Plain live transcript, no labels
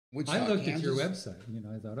I Wichita, looked at your Kansas.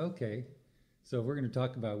 website. I thought, okay, so if we're going to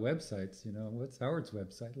talk about websites, what's Howard's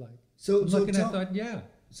website like? So I'm so looking, I tell thought, yeah,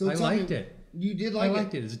 so I tell me, liked it. you did I like it.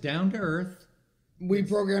 liked it. It's down to earth. We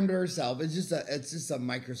It's programmed it ourselves. It's just a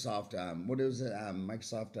Microsoft what is it?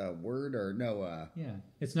 Microsoft Word or no? Yeah,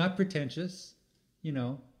 it's not pretentious. You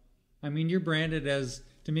know, I mean, you're branded as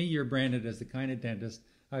to me, you're branded as the kind of dentist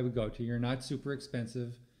I would go to. You're not super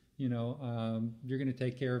expensive. You're going to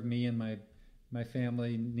take care of me and my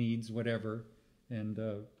family needs, whatever, and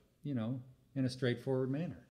in a straightforward manner.